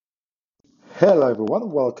Hello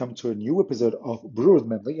everyone, welcome to a new episode of Brew with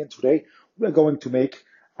Memli, and today we're going to make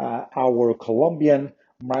our Colombian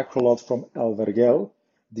microlot from El Vergel,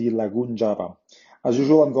 the Lagoon Java. As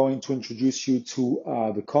usual, I'm going to introduce you to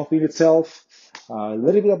the coffee itself, a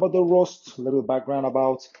little bit about the roast, a little background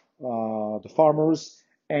about the farmers,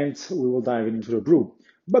 and we will dive into the brew.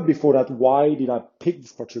 But before that, why did I pick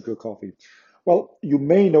this particular coffee? Well, you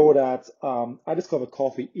may know that I discovered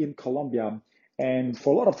coffee in Colombia, and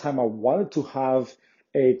for a lot of time, I wanted to have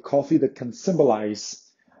a coffee that can symbolize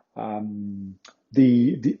um,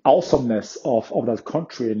 the awesomeness of that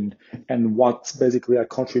country and what basically that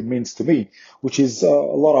country means to me, which is a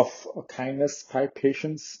lot of kindness, high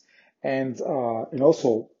patience, and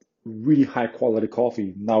also really high quality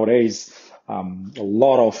coffee. Nowadays, a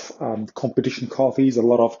lot of competition coffees, a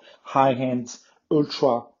lot of high end,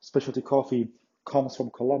 ultra specialty coffee comes from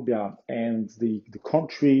Colombia, and the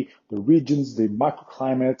country, the regions, the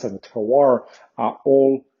microclimate, and the terroir are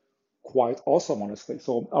all quite awesome, honestly.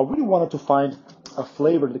 So I really wanted to find a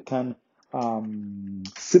flavor that can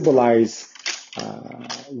symbolize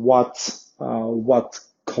what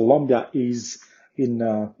Colombia is in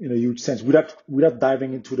a huge sense, without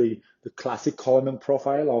diving into the classic Colombian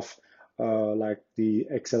profile of like the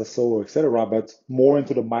Excelso, etc., but more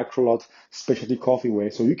into the microlot specialty coffee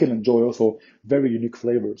way, so you can enjoy also very unique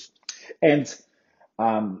flavors. And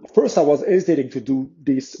first, I was hesitating to do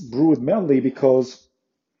this brew with Memli because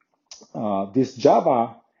this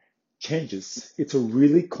Java changes. It's a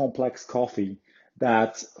really complex coffee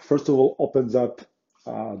that, first of all, opens up,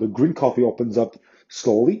 the green coffee opens up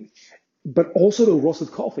slowly, but also the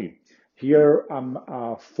roasted coffee. Here I'm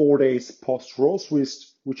 4 days post roast,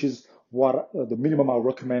 which is what the minimum I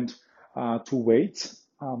recommend to wait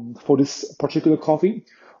for this particular coffee.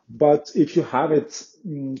 But if you have it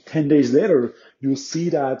 10 days later, you see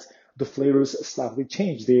that the flavors slightly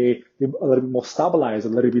change. They're a little bit more stabilized, a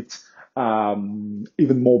little bit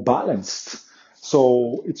even more balanced.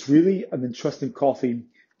 So it's really an interesting coffee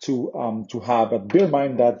to have. But bear in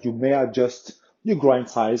mind that you may adjust your grind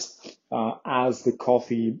size as the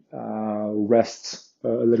coffee rests a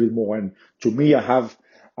little bit more. And to me,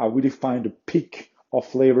 I really find the peak of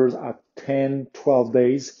flavors at 10, 12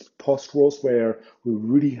 days post roast, where we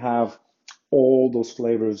really have all those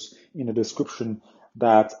flavors in the description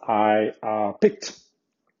that I picked.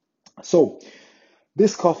 So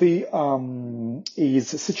this coffee is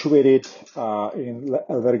situated in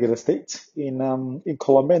El Vergel Estate in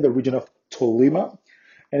Colombia, in the region of Tolima,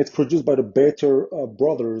 and it's produced by the Bayter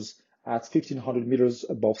brothers at 1,500 meters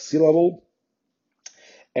above sea level.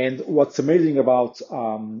 And what's amazing about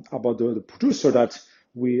the producer that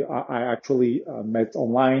I actually met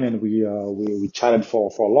online, and we chatted for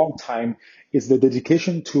a long time, is the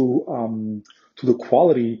dedication to the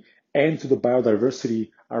quality and to the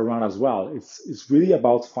biodiversity around as well. It's really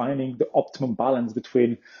about finding the optimum balance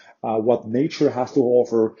between what nature has to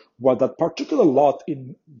offer, what that particular lot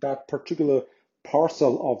in that particular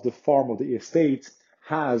parcel of the farm of the estate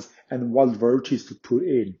has, and what varieties to put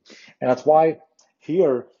in. And that's why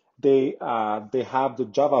here they have the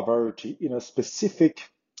Java variety in a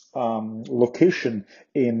specific location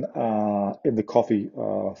in the coffee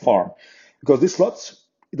farm, because this lot,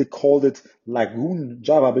 they called it Lagoon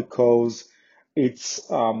Java because it's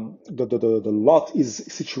the lot is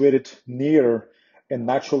situated near a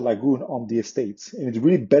natural lagoon on the estate, and it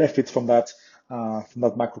really benefits from that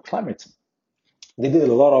microclimate. They did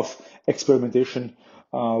a lot of experimentation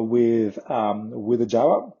with the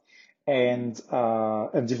Java and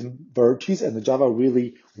different varieties, and the Java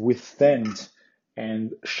really withstand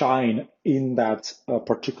and shine in that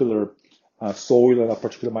particular soil and a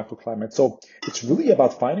particular microclimate. So it's really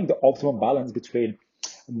about finding the optimum balance between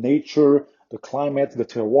nature, the climate, the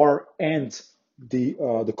terroir, and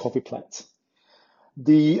the coffee plant.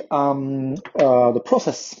 The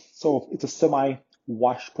process. So it's a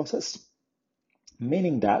semi-wash process,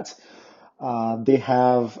 meaning that they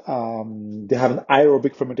have an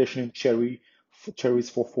aerobic fermentation in cherries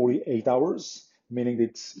for 48 hours, meaning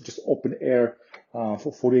it's just open air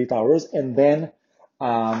for 48 hours, and then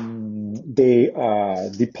they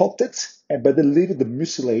depot it, but they leave the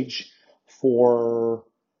mucilage for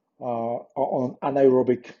on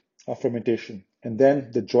anaerobic fermentation, and then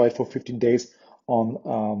they dry it for 15 days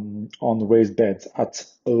on raised beds at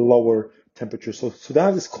a lower temperature. So they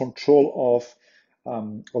have this control of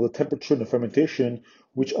the temperature and the fermentation,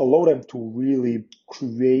 which allow them to really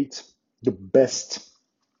create the best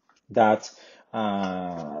that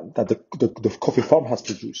the coffee farm has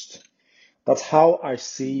produced. That's how I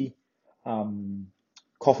see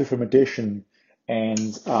coffee fermentation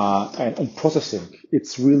and processing.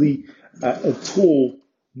 It's really a tool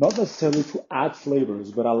not necessarily to add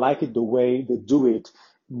flavors, but I like it the way they do it,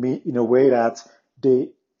 in a way that they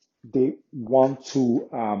they want to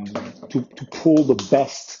pull the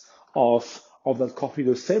best of that coffee,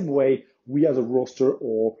 the same way we as a roaster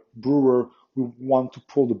or brewer, we want to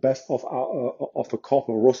pull the best of a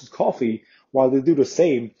coffee, or roasted coffee, while they do the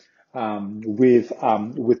same with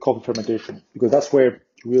coffee fermentation, because that's where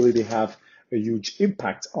really they have a huge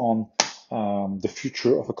impact on the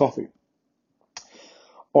future of a coffee.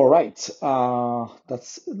 All right,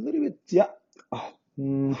 that's a little bit, yeah.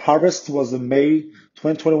 Harvest was in May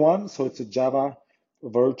 2021, so it's a Java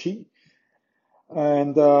variety.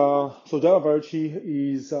 And so Java variety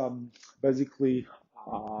is basically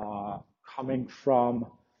coming from,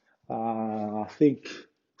 I think,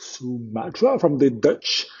 Sumatra, from the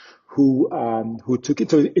Dutch who took it.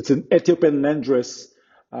 So it's an Ethiopian landrace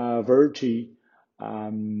variety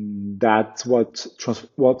that what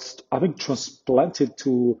I think transplanted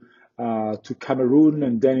to Cameroon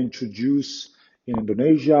and then introduced in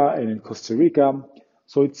Indonesia and in Costa Rica.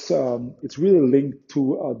 So it's really linked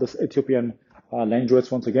to this Ethiopian landrace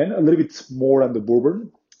once again, a little bit more than the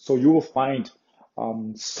Bourbon. So you will find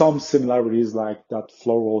some similarities like that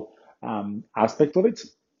floral aspect of it,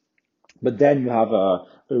 but then you have a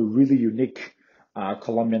really unique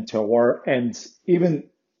Colombian terroir, and even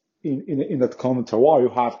in that Colombian terroir, you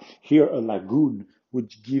have here a lagoon,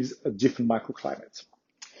 which gives a different microclimate.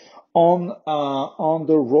 On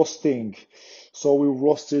the roasting, so we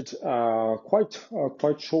roasted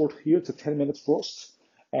quite short here. It's a 10 minutes roast,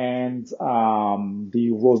 and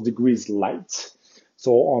the roast degree is light.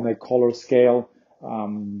 So on a color scale,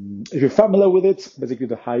 if you're familiar with it, basically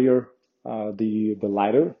the higher the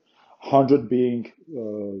lighter. 100 being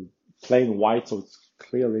plain white, so it's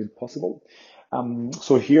clearly impossible.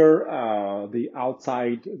 So here, the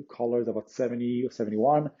outside color is about 70 or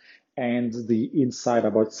 71, and the inside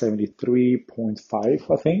about 73.5,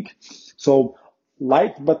 I think. So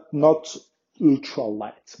light, but not ultra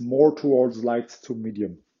light, more towards light to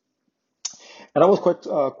medium. And that was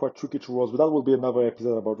quite tricky to roast, but that will be another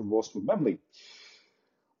episode about roast with Memli.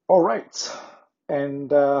 All right, and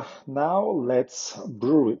now let's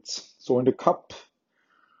brew it. So in the cup,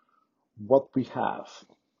 what we have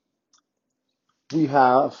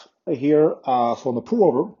here, so on the pour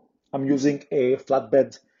over, I'm using a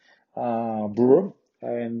flatbed brewer,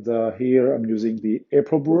 and here I'm using the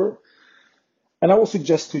April brewer. And I would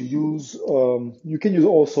suggest to use, you can use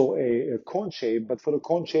also a cone shape, but for the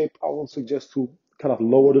cone shape, I would suggest to kind of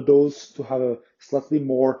lower the dose to have a slightly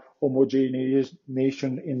more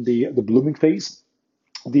homogenization in the blooming phase.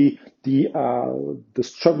 The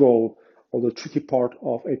struggle or the tricky part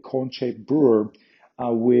of a cone-shaped brewer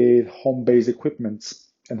with home-based equipment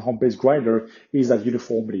and home-based grinder is that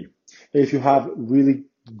uniformity. If you have really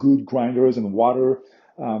good grinders and water,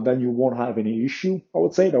 then you won't have any issue. I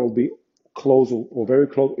would say that will be close or very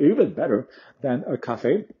close, even better than a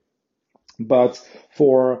cafe. But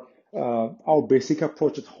for our basic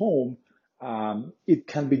approach at home, it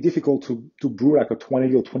can be difficult to brew like a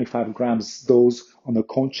 20 or 25 grams dose on a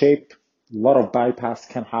cone shape. A lot of bypass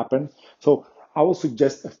can happen. So I would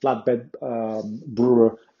suggest a flatbed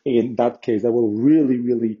brewer in that case that will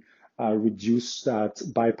really reduce that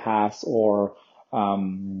bypass or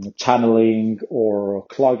channeling or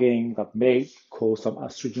clogging that may cause some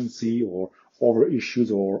astringency or over issues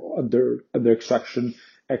or under extraction,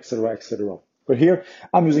 etc., etc. But here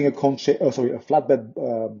I'm using a flatbed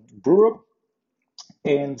brewer,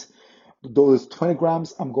 and the dose is 20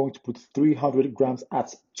 grams. I'm going to put 300 grams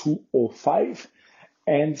at 205.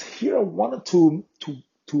 And here I wanted to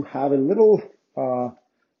have a little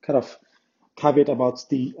kind of caveat about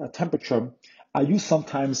the temperature. I use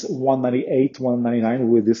sometimes 198, 199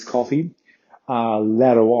 with this coffee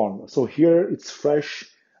later on. So here it's fresh.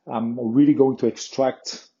 I'm really going to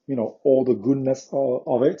extract, all the goodness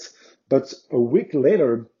of it. But a week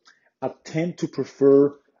later, I tend to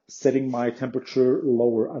prefer setting my temperature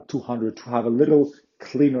lower at 200 to have a little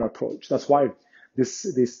cleaner approach. That's why this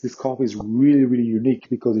coffee is really unique,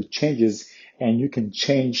 because it changes and you can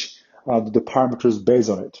change the parameters based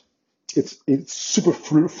on it. It's super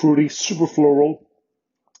fruity, super floral,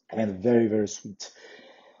 and very sweet.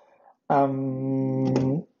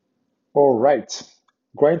 All right,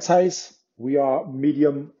 grind size, we are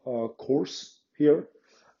medium coarse here.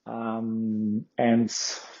 And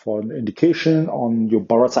for an indication on your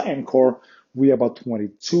Baratza Encore, we are about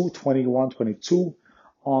 22, 21, 22.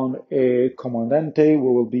 On a Comandante, we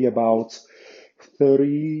will be about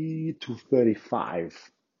 30 to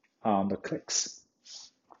 35 on the clicks.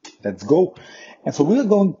 Let's go. And so we're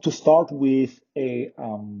going to start with a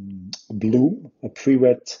bloom, a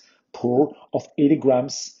pre-wet pour of 80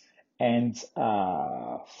 grams and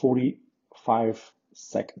 45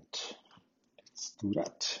 seconds. Let's do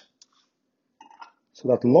that. So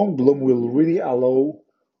that long bloom will really allow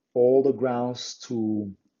all the grounds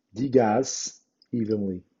to degas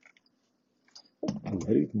evenly. A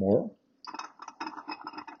little bit more.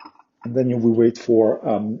 And then you will wait for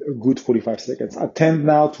a good 45 seconds. I tend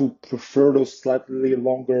now to prefer those slightly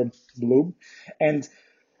longer bloom. And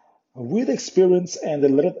with experience and a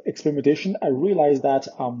little experimentation, I realized that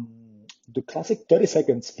the classic 30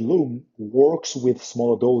 seconds bloom works with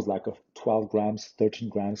smaller doses like 12 grams, 13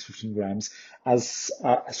 grams, 15 grams. As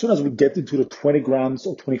soon as we get into the 20 grams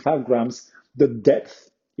or 25 grams, the depth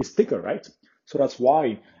is thicker, right? So that's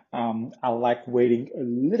why I like waiting a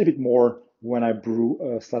little bit more when I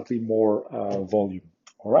brew slightly more volume.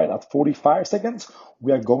 All right, at 45 seconds,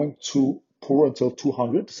 we are going to pour until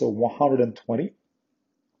 200, so 120.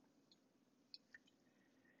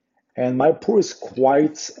 And my pour is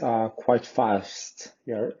quite fast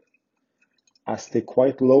here. I stay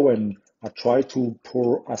quite low and I try to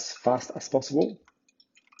pour as fast as possible.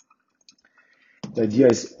 The idea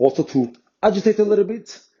is also to agitate a little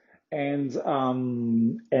bit and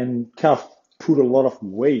kind of put a lot of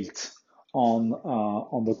weight on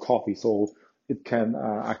the coffee so it can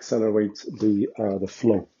accelerate the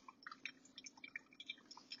flow.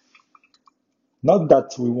 Not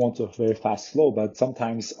that we want a very fast flow, but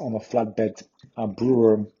sometimes on a flatbed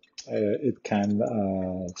brewer, it can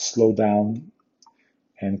slow down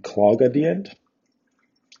and clog at the end.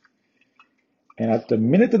 And at the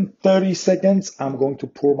minute and 30 seconds, I'm going to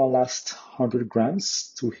pour my last 100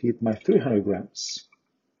 grams to hit my 300 grams.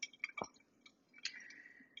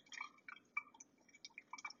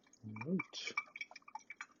 Right.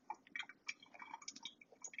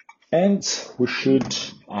 And we should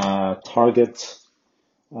target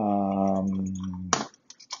 2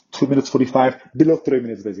 minutes 45, below 3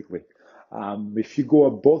 minutes basically. If you go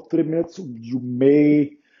above 3 minutes, you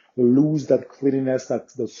may lose that cleanliness,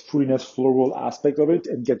 the fruitiness, floral aspect of it,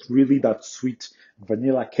 and get really that sweet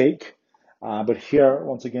vanilla cake. But here,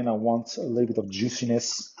 once again, I want a little bit of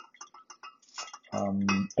juiciness.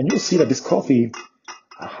 And you'll see that this coffee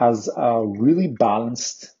has a really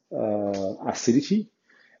balanced acidity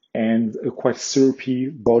and a quite syrupy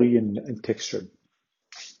body and texture.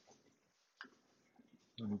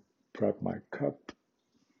 Let me prep my cup.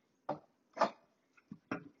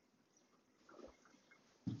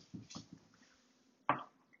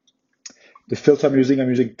 The filter I'm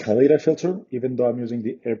using Kalita filter, even though I'm using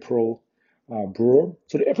the April brewer.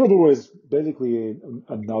 So the April brewer is basically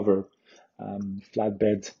another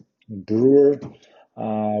flatbed brewer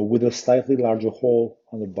with a slightly larger hole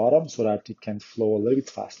on the bottom so that it can flow a little bit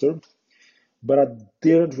faster. But I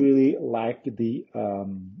didn't really like the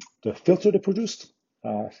filter they produced.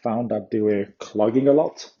 I found that they were clogging a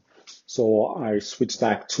lot. So I switched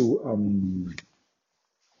back to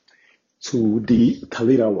the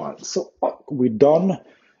Kalita one. So we're done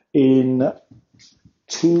in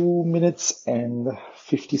 2 minutes and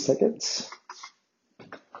 50 seconds.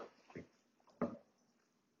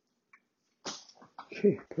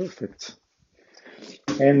 Okay, perfect.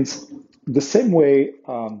 And the same way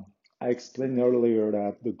I explained earlier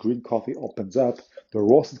that the green coffee opens up, the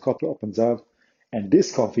roasted coffee opens up, and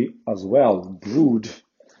this coffee as well, brewed,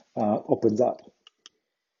 opens up.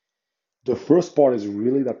 The first part is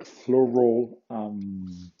really that floral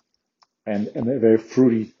and a very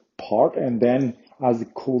fruity part, and then as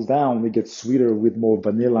it cools down, it gets sweeter with more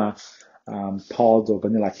vanilla pods or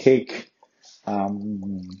vanilla cake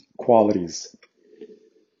qualities.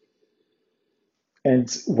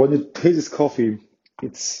 And when you taste this coffee,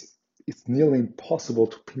 it's nearly impossible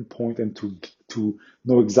to pinpoint and to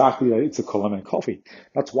know exactly that it's a Colombian coffee.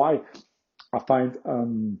 That's why I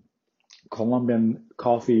find Colombian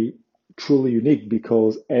coffee truly unique,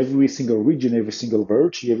 because every single region, every single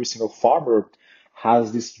variety, every single farmer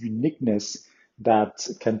has this uniqueness that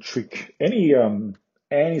can trick any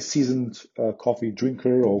seasoned coffee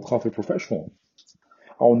drinker or coffee professional.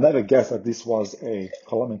 I will never guess that this was a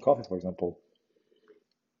Colombian coffee, for example.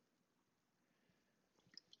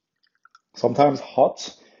 Sometimes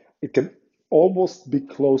hot, it can almost be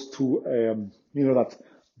close to that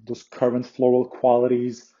those current floral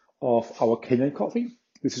qualities of our Kenyan coffee.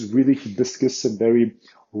 This is really hibiscus and very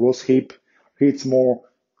rose hip. Here it's more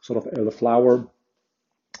sort of elderflower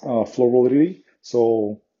florality,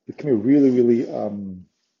 so it can be really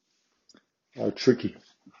tricky,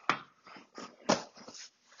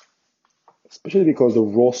 especially because the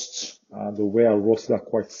roasts, the way I roast are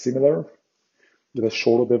quite similar, with a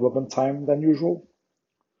shorter development time than usual.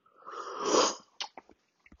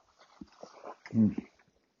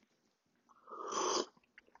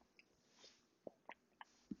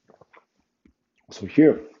 So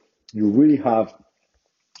here you really have,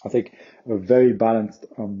 I think, a very balanced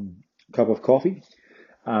cup of coffee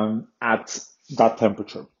at that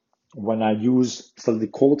temperature. When I use slightly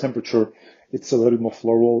colder temperature, it's a little bit more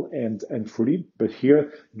floral and fruity. But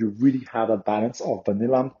here you really have a balance of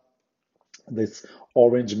vanilla, this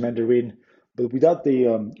orange mandarin, but without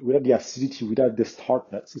the acidity, without the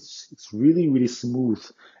tartness. It's really smooth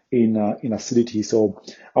in acidity. So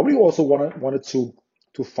I really also wanted to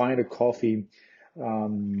find a coffee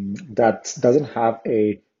that doesn't have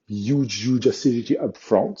a huge acidity up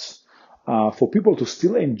front, for people to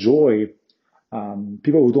still enjoy,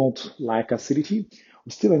 people who don't like acidity,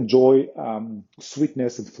 who still enjoy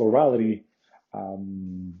sweetness and florality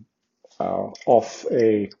of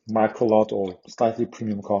a micro lot or slightly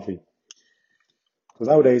premium coffee. Because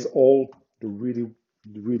nowadays, all the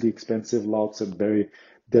really expensive lots and very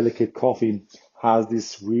delicate coffee has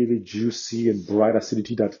this really juicy and bright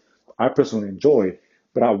acidity that I personally enjoy.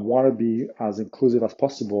 But I want to be as inclusive as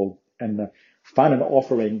possible and find an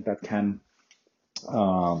offering that can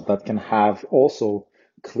have also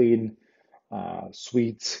clean,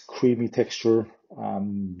 sweet, creamy texture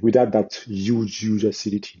without that huge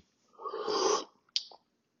acidity.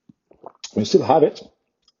 You still have it.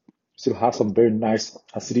 Still have some very nice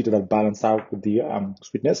acidity that balance out with the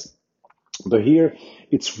sweetness. But here,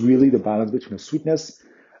 it's really the balance between the sweetness,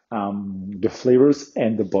 the flavors,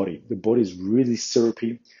 and the body. The body is really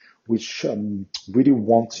syrupy, which really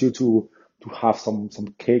wants you to have some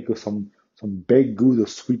cake or some baked good or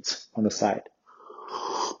sweet on the side.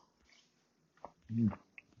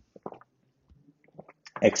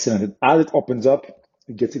 Excellent. And as it opens up,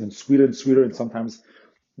 it gets even sweeter and sweeter, and sometimes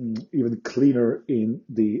even cleaner in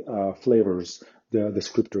the flavors, the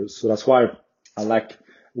descriptors. So that's why I like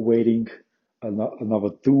waiting another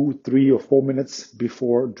 2, 3, or 4 minutes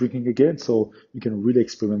before drinking again, so you can really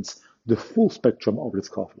experience the full spectrum of this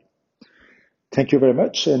coffee. Thank you very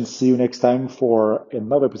much, and see you next time for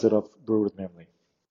another episode of Brew with Memli.